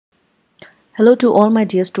Hello to all my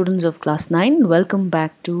dear students of class 9. Welcome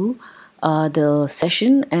back to the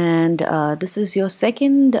session, and this is your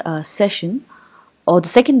second session or the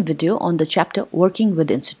second video on the chapter working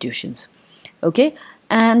with institutions. Okay,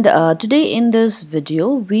 and today in this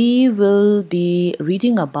video we will be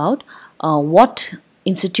reading about what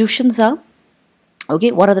institutions are.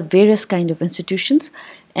 Okay, what are the various kind of institutions,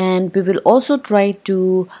 and we will also try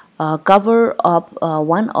to cover up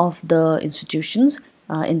one of the institutions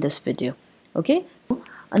in this video. Okay,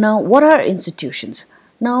 now what are institutions?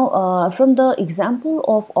 Now from the example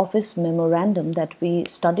of office memorandum that we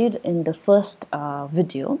studied in the first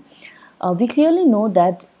video, we clearly know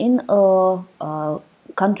that in a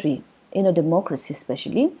country, in a democracy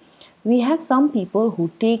especially, we have some people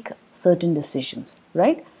who take certain decisions,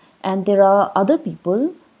 right? And there are other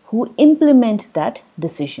people who implement that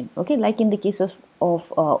decision. Okay, like in the case of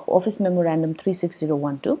Office Memorandum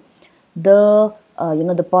 36012, the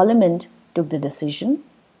the Parliament took the decision,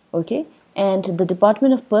 okay, and the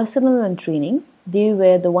Department of Personnel and Training, they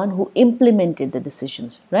were the one who implemented the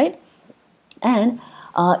decisions, right? And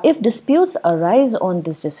if disputes arise on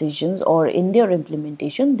these decisions or in their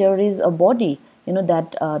implementation, there is a body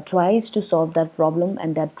that tries to solve that problem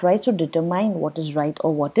and that tries to determine what is right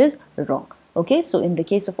or what is wrong. Okay, so in the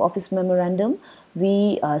case of Office Memorandum,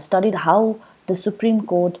 we studied how the Supreme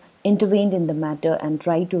Court intervened in the matter and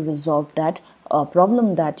tried to resolve that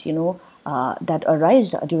problem that that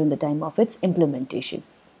arose during the time of its implementation.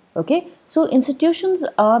 Okay, so institutions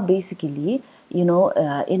are basically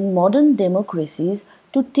in modern democracies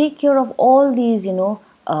to take care of all these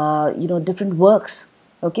different works,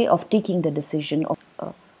 okay, of taking the decision,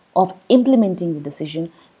 of implementing the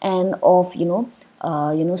decision, and of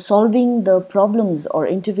solving the problems or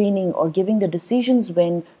intervening or giving the decisions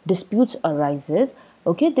when disputes arises.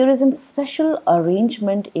 Okay, there is a special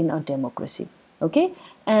arrangement in a democracy. Okay,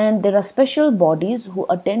 and there are special bodies who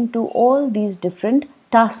attend to all these different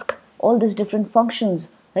tasks, all these different functions,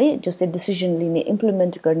 right? Just a decision लिने,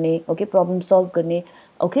 implement गर्ने, okay, problem solve गर्ने,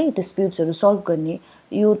 okay, disputes solve गर्ने,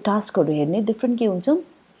 यो task हरु हेर्ने different के हुन्छ,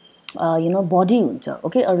 body हुन्छ,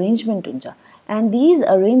 okay, arrangement हुन्छ, and these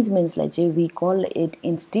arrangements like we call it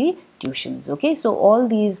institutions. Okay, so all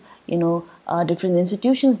these different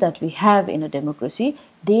institutions that we have in a democracy,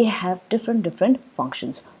 they have different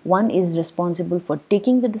functions. One is responsible for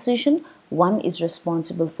taking the decision, one is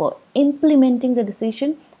responsible for implementing the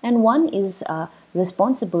decision, and one is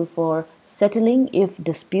responsible for settling if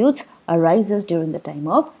disputes arises during the time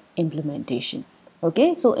of implementation.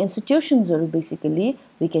 Okay, so institutions are basically,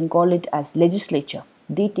 we can call it as legislature.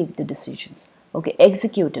 They take the decisions. Okay,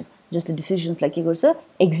 executive, just the decisions like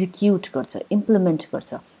execute garcha, implement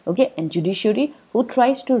garcha. Okay, and judiciary, who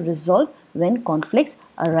tries to resolve when conflicts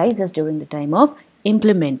arises during the time of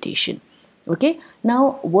implementation. Okay,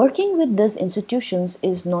 now working with these institutions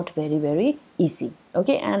is not very easy.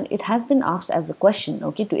 Okay, and it has been asked as a question,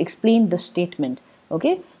 okay, to explain the statement.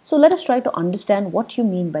 Okay, so let us try to understand what you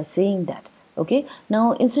mean by saying that. Okay,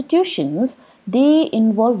 now institutions, they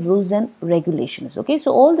involve rules and regulations. Okay,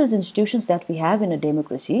 so all these institutions that we have in a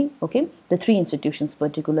democracy, okay, the three institutions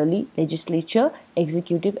particularly, legislature,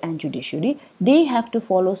 executive and judiciary, they have to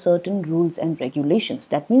follow certain rules and regulations.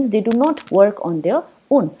 That means they do not work on their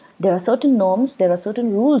own. There are certain norms, there are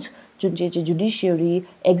certain rules judiciary,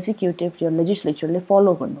 executive, your legislature ले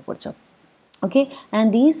follow गर्नुपर्छ. Okay,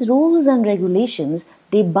 and these rules and regulations,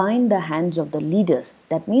 they bind the hands of the leaders.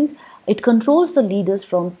 That means it controls the leaders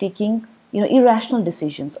from taking irrational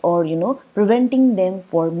decisions or preventing them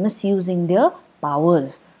for misusing their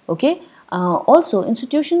powers. Okay, also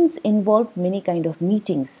institutions involve many kind of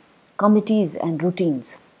meetings, committees and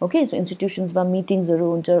routines. Okay, so institutions by meetings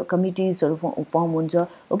or committees or form.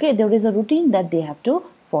 Okay, there is a routine that they have to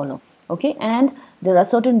follow. Okay, and there are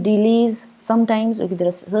certain delays sometimes. Okay, there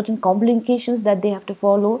are certain complications that they have to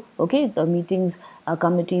follow. Okay, the meetings,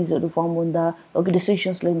 committees or form okay,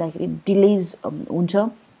 decisions like delays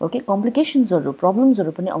okay, complications or problems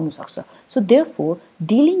or पनि आउन सक्छ. So therefore,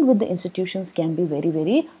 dealing with the institutions can be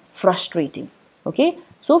very frustrating. Okay,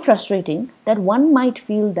 so frustrating that one might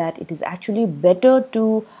feel that it is actually better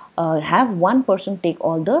to have one person take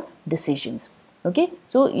all the decisions. Okay,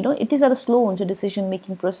 so it is a slow decision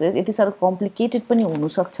making process, it is a complicated पनि हुन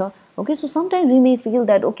सक्छ. Okay, so sometimes we may feel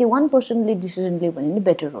that okay, one person ले decision ले भने नि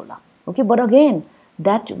better होला. Okay, but again,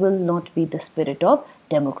 that will not be the spirit of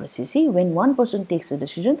democracy. See, when one person takes a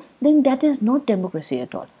decision, then that is not democracy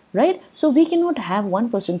at all, right? So we cannot have one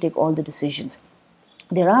person take all the decisions.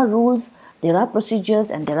 There are rules, there are procedures,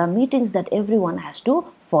 and there are meetings that everyone has to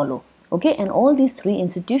follow. Okay, and all these three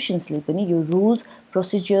institutions, your rules,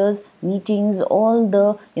 procedures, meetings, all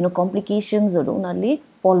the complications or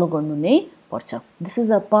follow गर्नु नै पर्छ. This is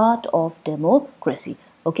a part of democracy.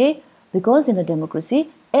 Okay, because in a democracy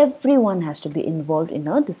everyone has to be involved in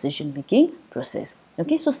a decision making process.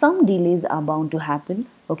 Okay, so some delays are bound to happen.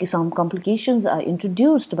 Okay, some complications are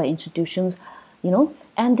introduced by institutions,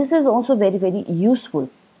 and this is also very, very useful.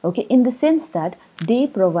 Okay, in the sense that they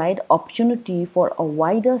provide opportunity for a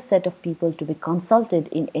wider set of people to be consulted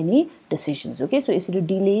in any decisions. Okay, so यसरी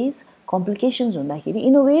delays complications हुँदाखेरि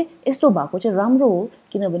in a way यस्तो भएको चाहिँ राम्रो हो,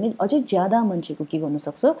 किनभने अझै ज्यादा मान्छेको के गर्न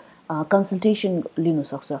सक्छ, कन्सल्टेसन लिन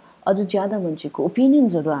सक्छ, अझ ज्यादा मान्छेको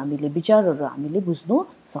ओपिनियन्सहरु हामीले, विचारहरु हामीले बुझ्न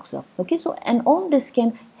सक्छ. Okay, so and all this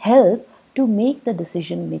can help to make the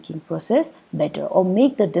decision making process better or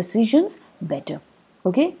make the decisions better.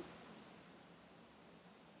 Okay.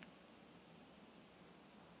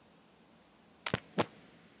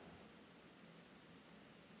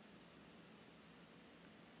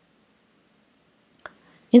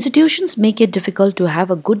 Institutions make it difficult to have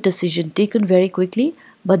a good decision taken very quickly,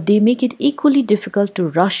 but they make it equally difficult to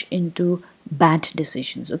rush into bad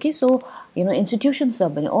decisions. Okay, so institutions are,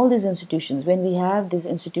 all these institutions, when we have these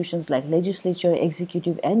institutions like legislature,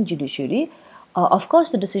 executive, and judiciary, of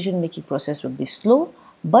course the decision making process will be slow,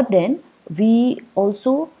 but then we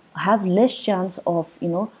also have less chance of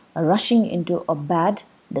rushing into a bad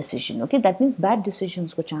decision. Okay, that means bad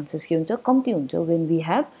decisions ko chances ke huncha kamti huncha when we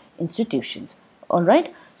have institutions. All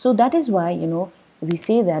right, so that is why we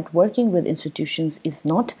say that working with institutions is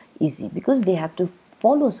not easy, because they have to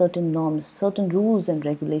follow certain norms, certain rules and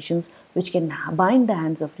regulations which can bind the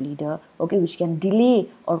hands of leader, okay, which can delay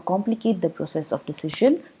or complicate the process of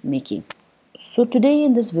decision making. So today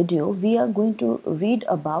in this video we are going to read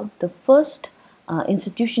about the first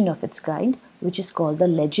institution of its kind, which is called the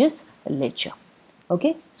legislature.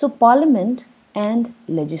 Okay, so parliament and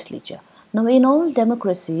legislature. Now in all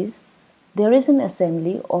democracies there is an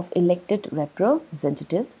assembly of elected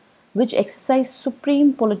representatives which exercise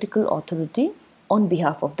supreme political authority on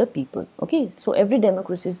behalf of the people. Okay, so every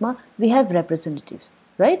democracy we have representatives,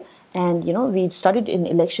 right? And we studied in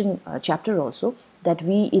election chapter also that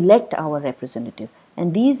we elect our representative,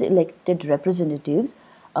 and these elected representatives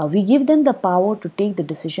we give them the power to take the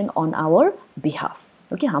decision on our behalf.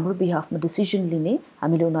 Okay, हाम्रो behalf में decision लिने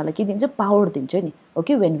हामीले उनीहरूलाई के दिन्छ, power दिन्छ नि.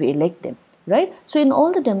 Okay, when we elect them. Right? So in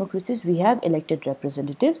all the democracies we have elected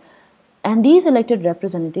representatives, and these elected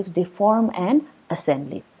representatives they form an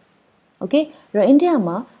assembly. Okay, in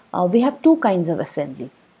India we have two kinds of assembly.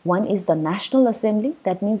 One is the National Assembly,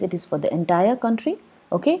 that means it is for the entire country.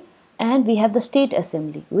 Okay, and we have the State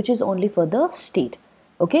Assembly, which is only for the state.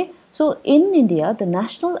 Okay, so in India the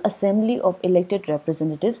National Assembly of elected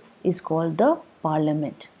representatives is called the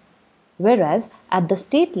Parliament, whereas at the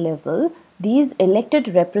state level these elected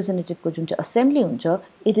representative ko jun assembly huncha,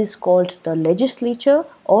 it is called the legislature,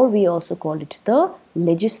 or we also call it the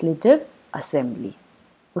legislative assembly.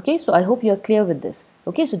 Okay, so I hope you are clear with this.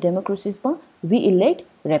 Okay, so democracies ma we elect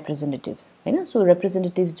representatives, Hahn. So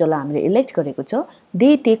representatives जसलाई हामीले elect गरेको छ,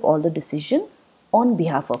 they take all the decision on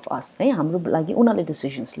behalf of us, है, हाम्रो लागि उनीहरूले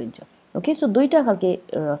decisions लिन्छ. Okay, so दुईटा खालके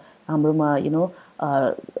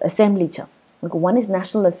हाम्रोमा assembly छ. Okay, one is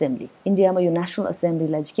National Assembly. India ma yo National Assembly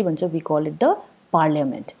lai ke bhancha, we call it the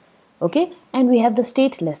Parliament. Okay, and we have the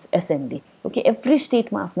Stateless Assembly. Okay, every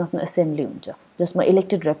state ma afno assembly huncha, jasma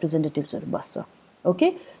elected representatives haru bascha.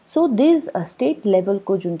 Okay, so this state level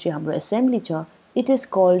ko jun chai hamro assembly cha, it is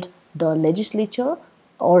called the legislature,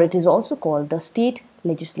 or it is also called the State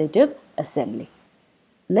Legislative Assembly.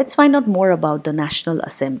 Let's find out more about the National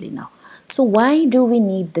Assembly now. So why do we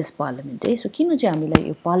need this parliament? So किन चाहिँ हामीलाई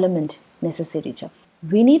यो parliament necessary छ?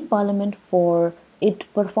 We need parliament for it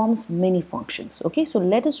performs many functions. Okay, so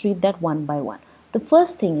let us read that one by one. The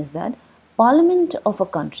first thing is that parliament of a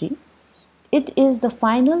country, it is the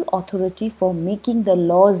final authority for making the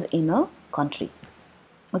laws in a country.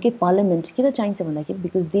 Okay, parliament किन चाहिन्छ भन्दाखेरि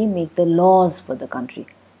because they make the laws for the country.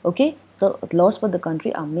 Okay, the laws for the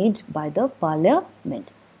country are made by the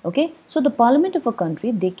parliament. Okay, so the parliament of a country,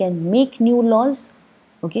 they can make new laws.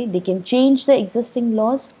 Okay, they can change the existing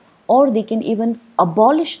laws, or they can even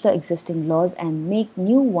abolish the existing laws and make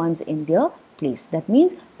new ones in their place. That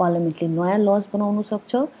means parliament ले नयाँ laws बनाउनु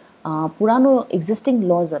सक्छ, पुरानो existing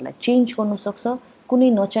laws हरुलाई change गर्नु सक्छ, कुनै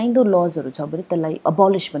नचाहिँदो laws हरु छ भने त्यसलाई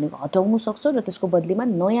abolish भनेको हटाउनु सक्छ र त्यसको बदलीमा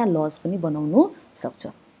नयाँ laws पनि बनाउनु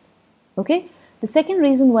सक्छ. Okay, the second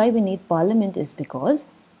reason why we need parliament is because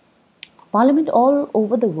Parliament all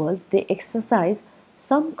over the world, they exercise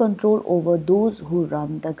some control over those who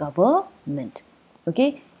run the government.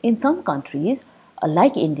 Okay, in some countries,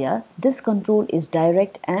 like India, this control is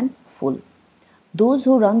direct and full. Those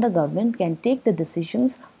who run the government can take the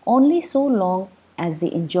decisions only so long as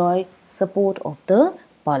they enjoy support of the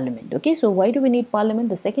parliament. Okay, so why do we need parliament?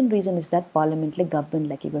 The second reason is that parliament like government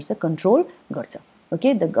like गर्छ control गर्छ.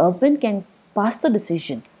 Okay, the government can pass the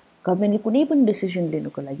decision. Government ले कुनै पनि decision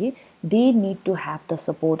लिनुको लागि they need to have the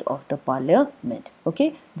support of the parliament.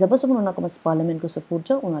 Okay, जबसम्म उनीहरुकोमा parliament को support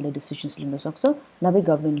छ उनीहरुले decisions लिन सक्छ, नभए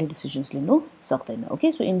government ले decisions लिनु सक्दैन.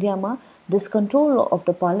 Okay, so India ma this control of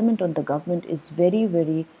the parliament on the government is very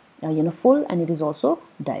full, and it is also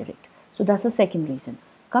direct. So that's the second reason.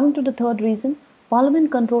 Coming to the third reason,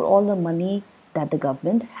 Parliament control all the money that the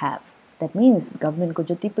government have. That means government ko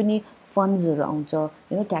jati pani funds around,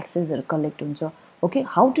 taxes are collect huncha. Okay,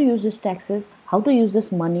 how to use this taxes, how to use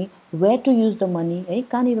this money, where to use the money,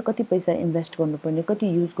 kanira kati paisa invest garnu parne,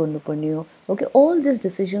 kati use garnu parne ho. Okay, all these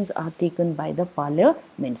decisions are taken by the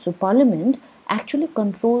parliament. So parliament actually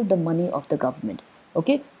control the money of the government.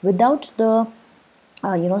 Okay, without the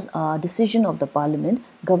decision of the parliament,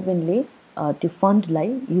 government ले त्यो fund लाई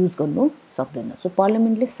use गर्नु सक्दैन. सो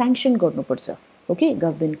पार्लियामेन्टले sanction गर्नुपर्छ. Okay,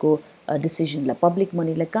 गभर्नमेन्टको डिसिजनलाई public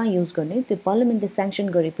मनीलाई कहाँ use गर्ने त्यो पार्लियामेन्टले sanction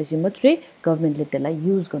गरेपछि मात्रै गभर्नमेन्टले त्यसलाई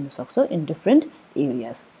युज गर्न सक्छ इन different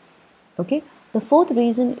areas. Okay, the fourth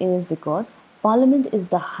region is because parliament is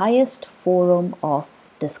the highest forum of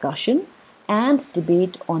discussion and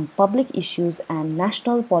debate on public issues and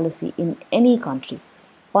national policy in any country.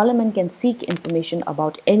 Parliament can seek information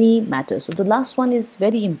about any matter. So the last one is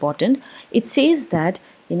very important. It says that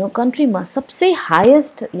country must सबसे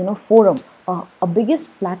highest forum, a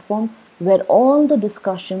biggest platform where all the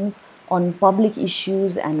discussions on public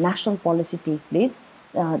issues and national policy take place.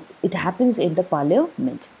 It happens in the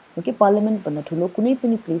parliament. Okay, parliament भन्दा ठुलो कुनै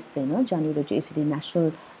पनि place छैन जहाँनिर चाहिँ यसरी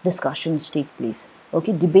national discussions take place.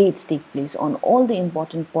 Okay, debates take place on all the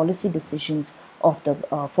important policy decisions of the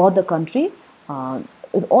for the country.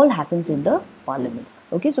 It all happens in the parliament.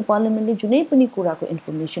 Okay, so parliament ले जुनै पनि कुराको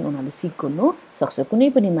information उनीहरुले seek गर्नु सक्छ, कुनै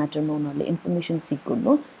पनि matter मा उनीहरुले information seek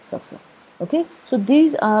गर्नु सक्छ. Okay, so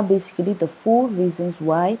these are basically the four reasons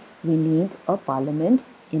why we need a parliament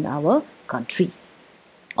in our country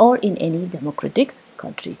or in any democratic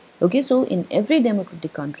country. Okay, so in every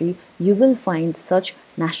democratic country you will find such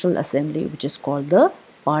national assembly which is called the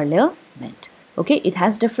parliament. Okay, it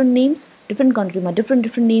has different names, different country ma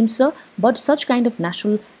different names, sir, but such kind of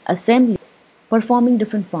national assembly performing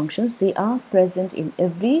different functions, they are present in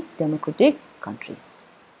every democratic country.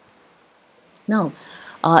 Now,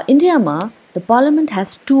 India ma the parliament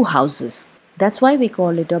has two houses. That's why we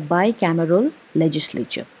call it a bicameral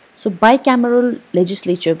legislature. So bicameral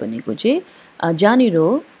legislature भनेको चाहिँ जहाँनिर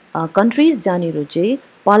countries जहाँनिर चाहिँ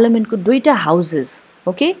parliament को दुईटा houses.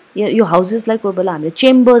 Okay, यो houses लाई कोही बेला हामीले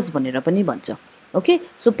chambers भनेर पनि भन्छ. Okay,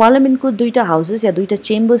 so parliament को दुईटा houses या दुईटा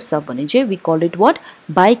chambers छ भने चाहिँ we call it what?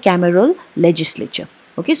 Bicameral legislature.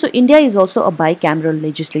 Okay, so India is also a bicameral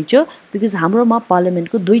legislature because हाम्रोमा parliament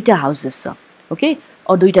को दुईटा houses छ. Okay,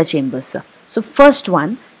 or दुईटा chambers छ. So first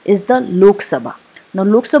one is the Lok Sabha. Now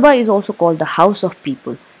Lok Sabha is also called the House of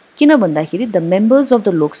People. किन भन्दाखेरि the members of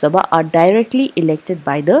the Lok Sabha are directly elected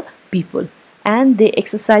by the people and they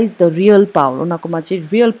exercise the real power. उनीहरुकोमा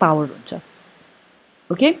चाहिँ real power हुन्छ.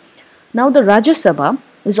 Okay, now the Rajya Sabha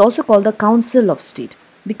is also called the Council of State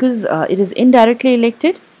because it is indirectly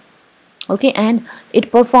elected. Okay, and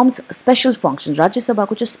it performs special functions. Rajya Sabha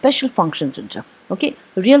को चाहिँ special functions हुन्छ. Okay,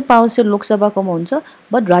 real power चाहिँ Lok Sabha coma हुन्छ,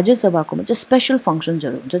 but Rajya Sabha coma चाहिँ special functions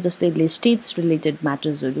हरु हुन्छ, जस्तै states related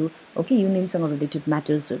matters हरु, okay, union सँग related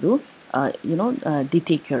matters हरु, they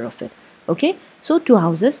take care of it. Okay, so two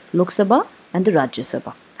houses, Lok Sabha and the Rajya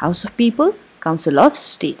Sabha. House of People, Council of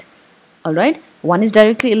State. All right, one is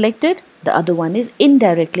directly elected, the other one is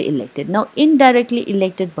indirectly elected. Now indirectly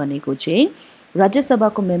elected भनेको चाहिँ Rajya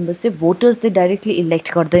Sabha को members चाहिँ voters ले directly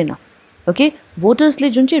elect गर्दैन. Okay, voters ले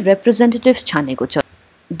जुन चाहिँ representatives छानेको छ,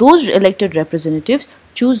 those elected representatives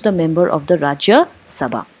choose the member of the Rajya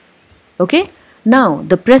Sabha. Okay, now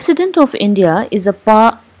the president of India is a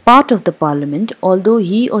part of the parliament, although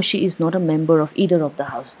he or she is not a member of either of the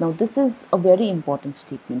house. Now this is a very important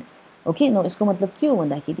statement. Okay, now इसको मतलब के हो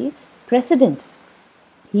भन्दाखेरि president,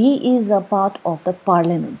 he is a part of the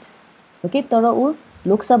parliament. Okay, तर उ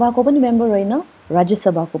लोक सभाको पनि member हैन, राज्य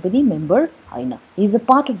सभाको पनि member Hahn. He is a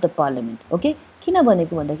part of the parliament. Okay, किन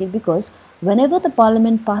भनेको भन्दाखेरि because whenever the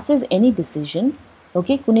parliament passes any decision,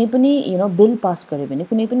 okay, कुनै पनि bill pass गर्यो भने,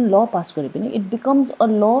 कुनै पनि law pass गर्यो भने, it becomes a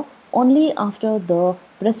law only after the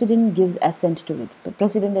president gives assent to it. The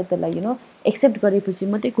president ले त्यसलाई accept गरेपछि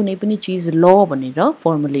मात्रै कुनै पनि चीज law भनेर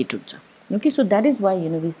formulate हुन्छ. Okay, so that is why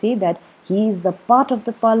we say that he is the part of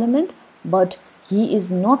the parliament, but he is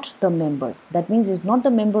not the member. That means he is not the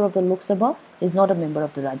member of the Lok Sabha, he is not a member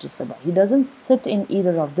of the Rajya Sabha. He doesn't sit in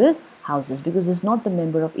either of these houses because he is not the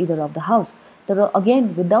member of either of the house.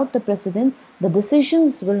 Again, without the president, the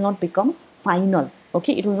decisions will not become final.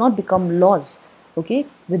 Okay, it will not become laws, okay,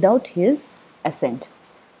 without his assent.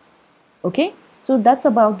 Okay, so that's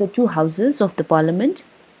about the two houses of the parliament.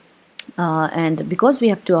 And because we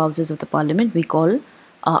have two houses of the parliament, we call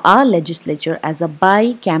our legislature as a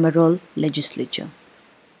bicameral legislature.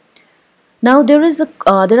 Now there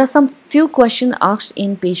are some few questions asked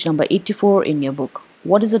in page number 84 in your book.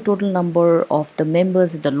 What is the total number of the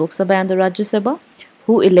members in the Lok Sabha and the Rajya Sabha?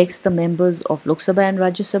 Who elects the members of Lok Sabha and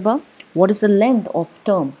Rajya Sabha? What is the length of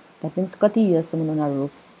term? That means kati years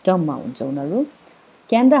term ma huncha unaru.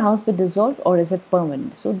 Can the house be dissolved or is it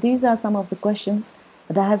permanent? So these are some of the questions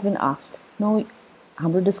that has been asked. Now,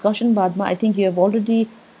 हाम्रो discussion badma, I think you have already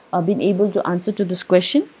been able to answer to this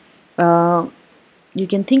question. You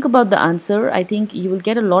can think about the answer. I think you will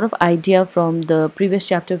get a lot of idea from the previous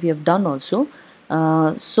chapter we have done also.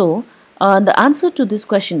 The answer to this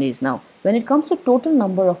question is, now when it comes to total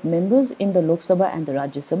number of members in the Lok Sabha and the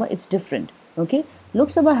Rajya Sabha, it's different. Okay, Lok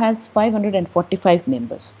Sabha has 545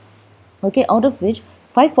 members. Okay, out of which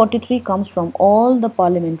 543 comes from all the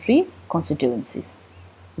parliamentary constituencies,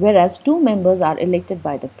 whereas 2 members are elected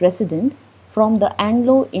by the president from the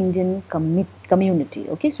Anglo-Indian community.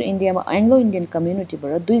 Okay, so India ma Anglo-Indian community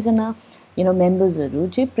bara duiजना members haru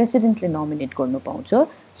presidently nominate garnu paउँछ.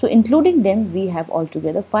 So including them, we have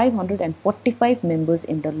altogether 545 members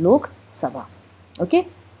in the Lok Sabha. Okay,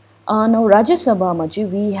 now Rajya Sabha ma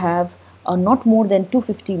we have not more than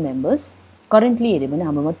 250 members. Currently हेर्यो भने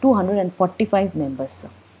हाम्रोमा 245 members.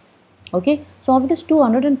 Okay, so of this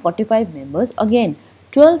 245 members, again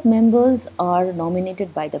 12 members are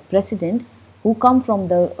nominated by the president, who come from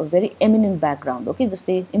the very eminent background. Okay,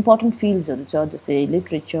 जस्तै important fields हरु छ, जस्तै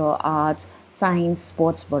literature, arts, science,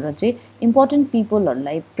 sports बाट चाहिँ important people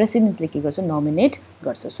हरुलाई president ले के गर्छ, nominate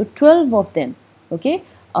गर्छ. So 12 of them, okay,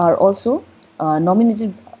 are also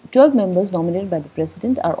nominated. 12 members nominated by the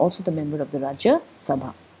president are also the member of the Rajya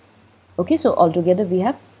Sabha. Okay, so altogether we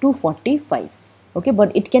have 245. Okay,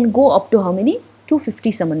 but it can go up to how many?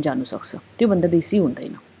 250 सम्म जानु सक्छ, त्यो भन्दा बेसी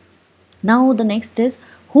हुँदैन. Now the next is,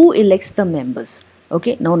 who elects the members?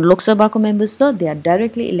 Okay, now Lok Sabha ko members, so they are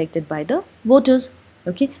directly elected by the voters.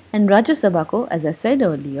 Okay, and Rajya Sabha ko, as I said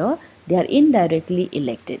earlier, they are indirectly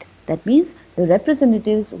elected. That means the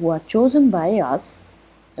representatives who are chosen by us,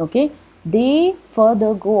 okay, they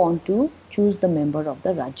further go on to choose the member of the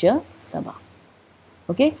Rajya Sabha.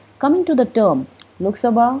 Okay, coming to the term, Lok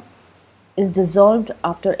Sabha is dissolved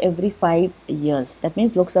after every 5 years. That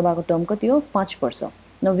means Lok Sabha ko term kati ho 5 वर्ष.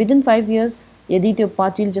 Now within 5 years, यदि त्यो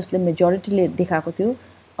पार्टीले जसले मेजोरिटीले देखाएको थियो,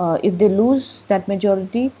 if they lose that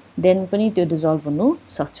majority, then पनि त्यो dissolve हुनु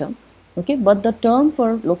सक्छ. Okay, but the term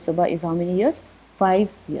for Lok Sabha is how many years? 5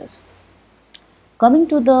 years. Coming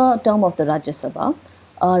to the term of the Rajya Sabha,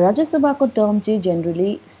 Rajya Sabha ko term चाहिँ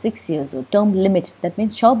generally 6 years हो, term limit. That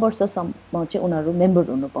means 6 वर्षसम्म चाहिँ उनीहरु member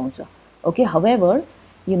हुनु पाउँछ. Okay, however,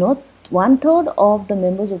 1/3 of the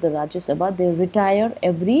members of the Rajya Sabha, they retire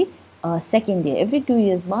every second year. Every 2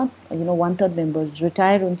 years ma 1/3 members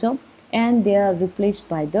retire huncha and they are replaced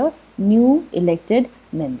by the new elected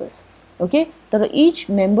members. Okay, तर each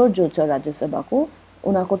member जो छ Rajya Sabha को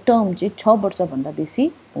उनीहरुको term चाहिँ 6 वर्ष भन्दा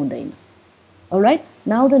बेसी हुँदैन. Alright,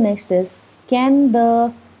 now the next is, can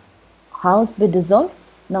the house be dissolved?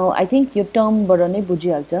 Now I think your term बाट नै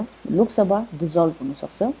बुझिहाल्छ, Lok Sabha dissolve हुन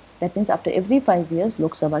सक्छ. That means after every 5 years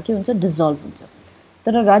Lok Sabha के हुन्छ, dissolve हुन्छ.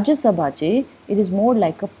 तर Rajya Sabha चाहिँ it is more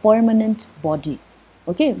like a permanent body.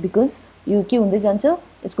 Okay, because यो के हुँदै जान्छ,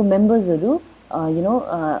 यसको मेम्बर्सहरु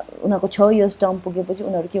उनीहरुको 6 years term पुगेपछि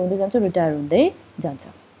उनीहरु के हुँदै जान्छ, रिटायर हुँदै जान्छ.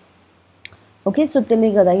 Okay, so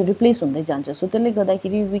त्यसले गर्दाखेरि रिप्लेस हुँदै जान्छ. So त्यसले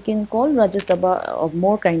गर्दाखेरि we can call Rajya Sabha a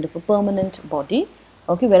more kind of a permanent body.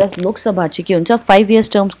 Okay, whereas Lok Sabha चाहिँ के हुन्छ, 5 years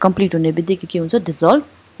terms complete हुने बित्तिकै के हुन्छ, dissolve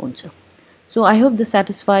हुन्छ. So I hope this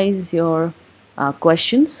satisfies your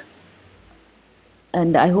questions,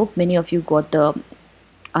 and I hope many of you got the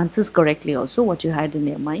answers correctly also, what you had in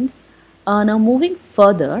your mind. Now moving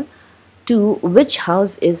further to which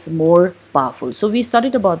house is more powerful. So we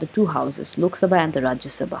studied about the two houses, Lok Sabha and the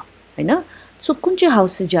Rajya Sabha. Right? So कुन चाहिँ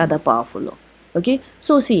house is ज्यादा powerful हो? Okay,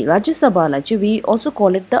 so see, Rajya Sabha लाई चाहिँ we also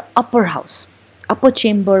call it the upper house, upper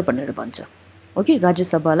chamber भनेर भन्छ. Okay, Rajya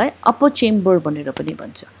Sabha लाई upper chamber भनेर पनि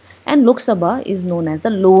भन्छ. And Lok Sabha is known as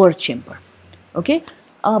the lower chamber. Okay,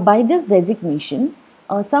 by this designation,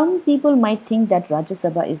 some people might think that Rajya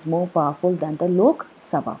Sabha is more powerful than the Lok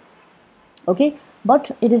Sabha. Okay,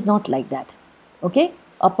 but it is not like that. Okay,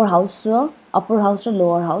 upper house,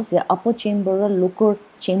 lower house, the upper chamber, lower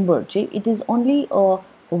chamber, it is only a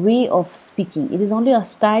way of speaking. It is only a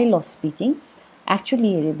style of speaking.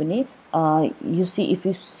 Actually, you see, if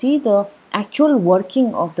you see the actual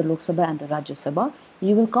working of the Lok Sabha and the Rajya Sabha,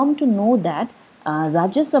 you will come to know that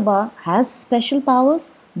Rajya Sabha has special powers,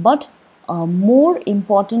 but more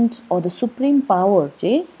important or the supreme power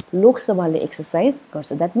che Lok Sabha le exercise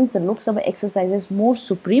garcha. That means the Lok Sabha exercises more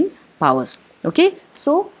supreme powers. Okay,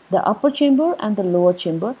 so the upper chamber and the lower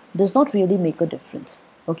chamber does not really make a difference.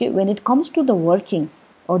 Okay, when it comes to the working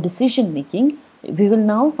or decision making, we will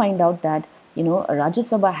now find out that Rajya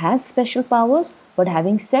Sabha has special powers, but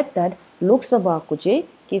having said that, Lok Sabha ko che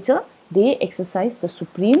they exercise the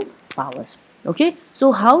supreme powers. Okay,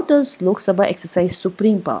 so how does Lok Sabha exercise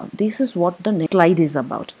supreme power? This is what the next slide is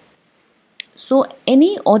about. So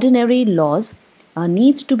any ordinary laws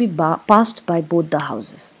needs to be passed by both the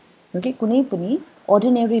houses. Okay, kunai pani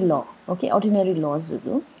ordinary law. Okay, ordinary laws.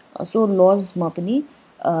 So laws ma pani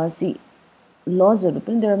see laws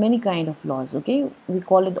there are many kind of laws. Okay, we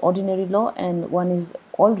call it ordinary law, and one is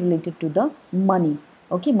all related to the money.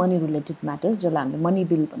 Okay, money related matters जसलाई money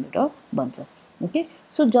bill भनेर भन्छ. Okay,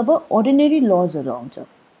 so जब ordinary laws आउँछ,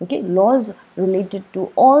 okay, laws related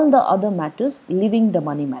to all the other matters leaving the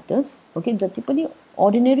money matters. Okay, जति पनि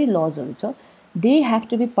ordinary laws छ, they have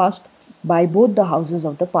to be passed by both the houses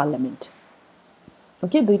of the parliament.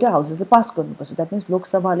 Okay, दुईटा houses ले pass गर्नुपर्छ. That means Lok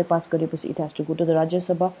Sabha ले pass गरेपछि it has to go to the Rajya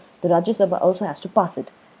Sabha. The Rajya Sabha also has to pass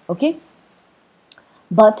it. Okay,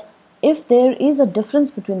 but if there is a difference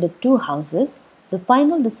between the two houses, the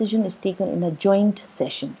final decision is taken in a joint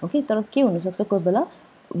session. Okay, तर के हुन सक्छ कोही बेला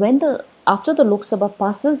when after the Lok Sabha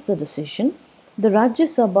passes the decision, the Rajya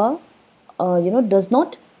Sabha does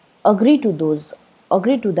not agree to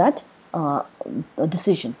that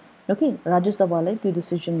decision. Okay, Rajya Sabha lai त्यो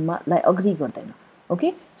decision मा लाई agree गर्दैन.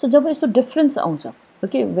 Okay, so जब यस्तो difference आउँछ,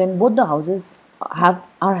 okay, when both the houses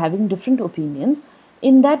are having different opinions,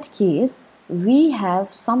 in that case we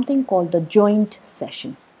have something called the joint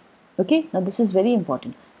session. Okay, now this is very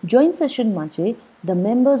important. Joint session ma chahi the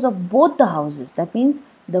members of both the houses, that means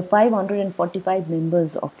the 545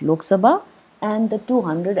 members of Lok Sabha and the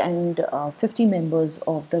 250 members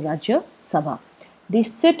of the Rajya Sabha, they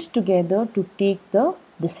sit together to take the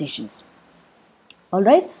decisions. All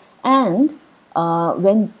right, and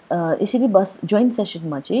when bus joint session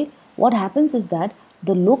ma chahi, what happens is that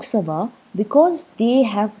the Lok Sabha, because they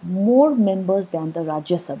have more members than the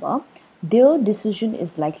Rajya Sabha, their decision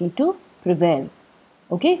is likely to prevail.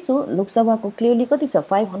 Okay, so Lok Sabha ko clearly kati cha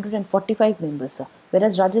 545 members cha,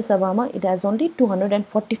 whereas Rajya Sabha ma it has only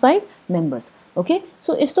 245 members. Okay,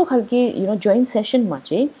 so isto khalke joint session ma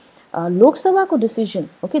chahi Lok Sabha ko decision,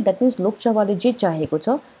 okay, that means Lok Sabha le je chaheko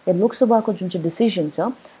cha ya Lok Sabha ko jun cha decision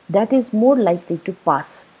cha, that is more likely to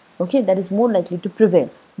pass. Okay, that is more likely to prevail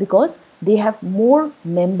because they have more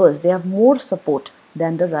members, they have more support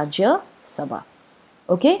than the Rajya Sabha.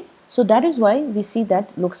 Okay, so that is why we see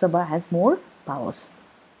that Lok Sabha has more powers.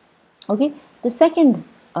 Okay, the second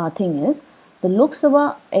thing is the Lok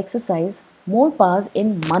Sabha exercise more powers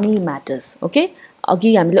in money matters. Okay,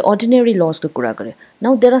 again ordinary laws ko kura gare.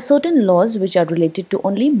 Now there are certain laws which are related to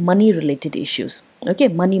only money related issues. Okay,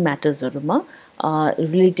 money matters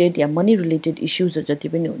related money related issues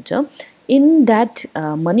jati pani huncha. In that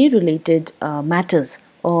money related matters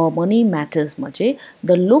or money matters ma chahi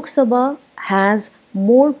the Lok Sabha has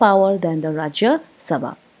more power than the Rajya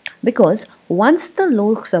Sabha, because once the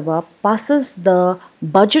Lok Sabha passes the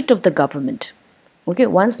budget of the government, okay,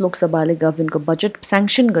 once Lok Sabha le government ko budget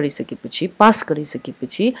sanction गरिसकेपछि pass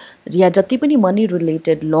गरिसकेपछि या जति पनि money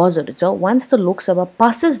related laws हरु छ, once the Lok Sabha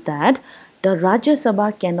passes that, the Rajya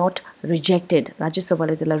Sabha cannot reject it. Rajya Sabha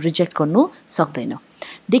le त्यसलाई reject गर्नु सक्दैन.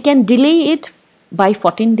 They can delay it by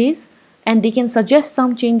 14 days and they can suggest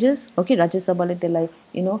some changes. Okay, Rajya Sabha le त्यसलाई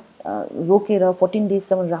रोकेर 14 days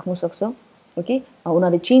सम्म राख्नु सक्छ. Okay,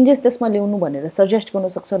 उनीहरुले changes त्यसमा ल्याउनु भनेर suggest गर्न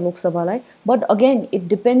सक्छ लोक सभालाई, but again it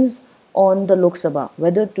depends on the Lok Sabha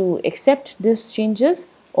whether to accept these changes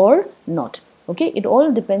or not. Okay, it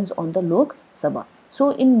all depends on the Lok Sabha.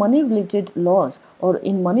 So in money related laws or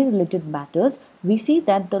in money related matters, we see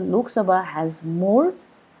that the Lok Sabha has more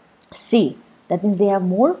say. That means they have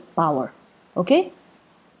more power. Okay,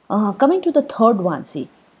 coming to the third one, see,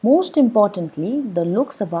 most importantly, the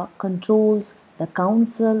Lok Sabha controls the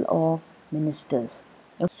Council of Ministers.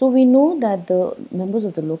 So we know that the members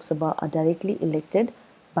of the Lok Sabha are directly elected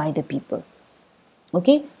by the people.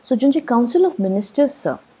 Okay, so junche Council of Ministers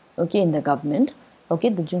sir, okay, in the government, okay,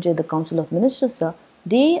 the Council of Ministers sir,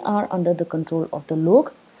 they are under the control of the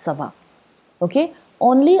Lok Sabha. Okay,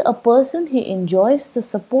 only a person who enjoys the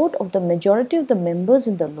support of the majority of the members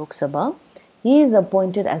in the Lok Sabha, he is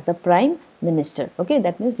appointed as the Prime Minister. Okay,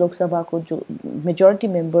 that means Lok Sabha ko jo majority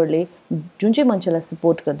member le junche manchela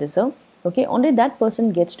support gardecha, okay, only that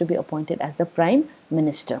person gets to be appointed as the Prime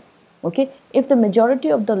Minister. Okay, if the majority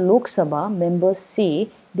of the Lok Sabha members say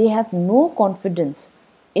they have no confidence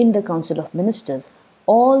in the Council of Ministers,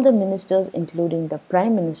 all the ministers, including the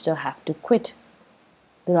Prime Minister, have to quit.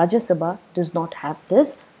 The Rajya Sabha does not have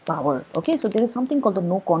this power. Okay, so there is something called the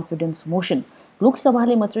no confidence motion. Lok Sabha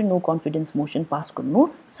le matra no confidence motion pass karnu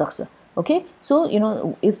saksa. Okay,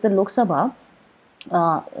 so if the Lok Sabha,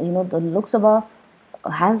 the Lok Sabha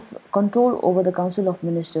has control over the Council of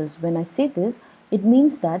Ministers. When I say this, it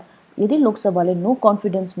means that यदि लोक सभाले no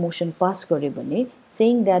confidence motion pass गरे भने,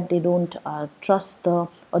 saying that they don't trust the,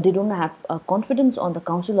 or they don't have confidence on the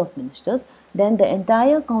Council of Ministers, then the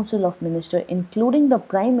entire Council of Ministers, including the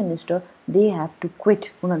Prime Minister, they have to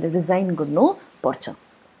quit, उनीहरूले resign गर्नु पर्छ.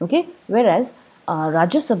 Okay, whereas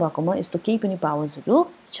Rajya Sabha coma यस्तो केही पनि पावर्सहरु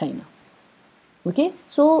छैन. Okay,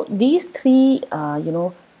 so these three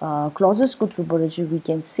clauses को through we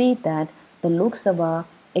can say that the Lok Sabha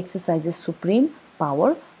exercises supreme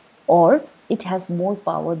power, or it has more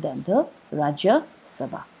power than the Rajya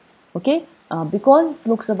Sabha. Okay, because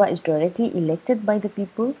Lok Sabha is directly elected by the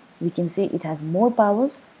people, we can say it has more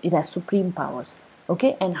powers, it has supreme powers.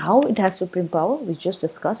 Okay, and how it has supreme power we just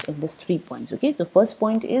discussed in these 3 points. Okay, the first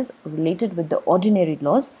point is related with the ordinary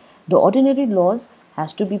laws. The ordinary laws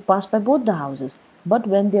has to be passed by both the houses, but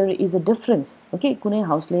when there is a difference, okay, कुनै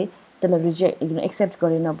हाउसले त्यसलाई reject, accept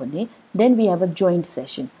गरेन भने, then we have a joint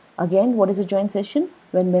session. Again, what is a joint session?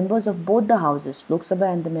 When members of both the houses, Lok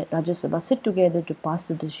Sabha and the Rajya Sabha, sit together to pass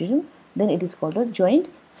the decision, then it is called a joint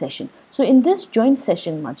session. So in this joint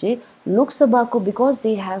session ma चाहिँ Lok Sabha ko, because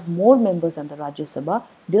they have more members than the Rajya Sabha,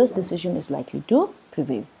 their decision is likely to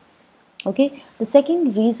prevail. Okay, the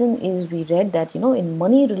second reason is we read that in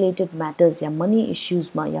money related matters या money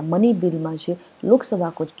issues मा या money bill मा चाहिँ लोक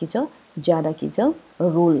सभाको के छ ज्यादा के छ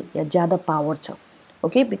रोल या ज्यादा पावर छ.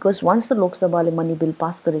 Okay, because once the Lok Sabhaले money bill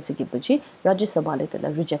pass गरिसकेपछि राज्य सभाले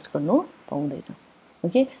त्यसलाई रिजेक्ट गर्नु पाउँदैन.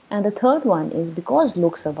 Okay, and the third one is because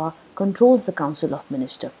Lok Sabha controls the Council of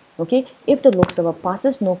Minister. Okay, if the Lok Sabha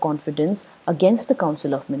passes no confidence against the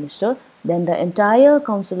Council of Minister, then the entire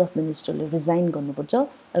Council of Minister will resign गर्नुपर्छ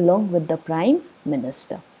along with the Prime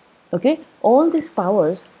Minister. Okay, all these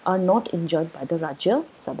powers are not enjoyed by the Rajya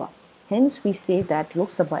Sabha. Hence, we say that Lok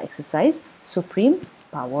Sabha exercise supreme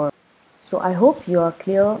power. So I hope you are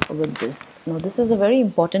clear with this. Now, this is a very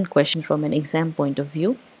important question from an exam point of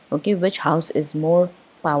view. Okay, which house is more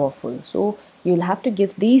powerful? So you'll have to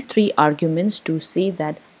give these three arguments to say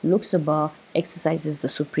that Lok Sabha exercises the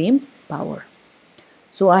supreme power.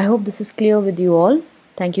 So I hope this is clear with you all.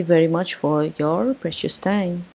 Thank you very much for your precious time.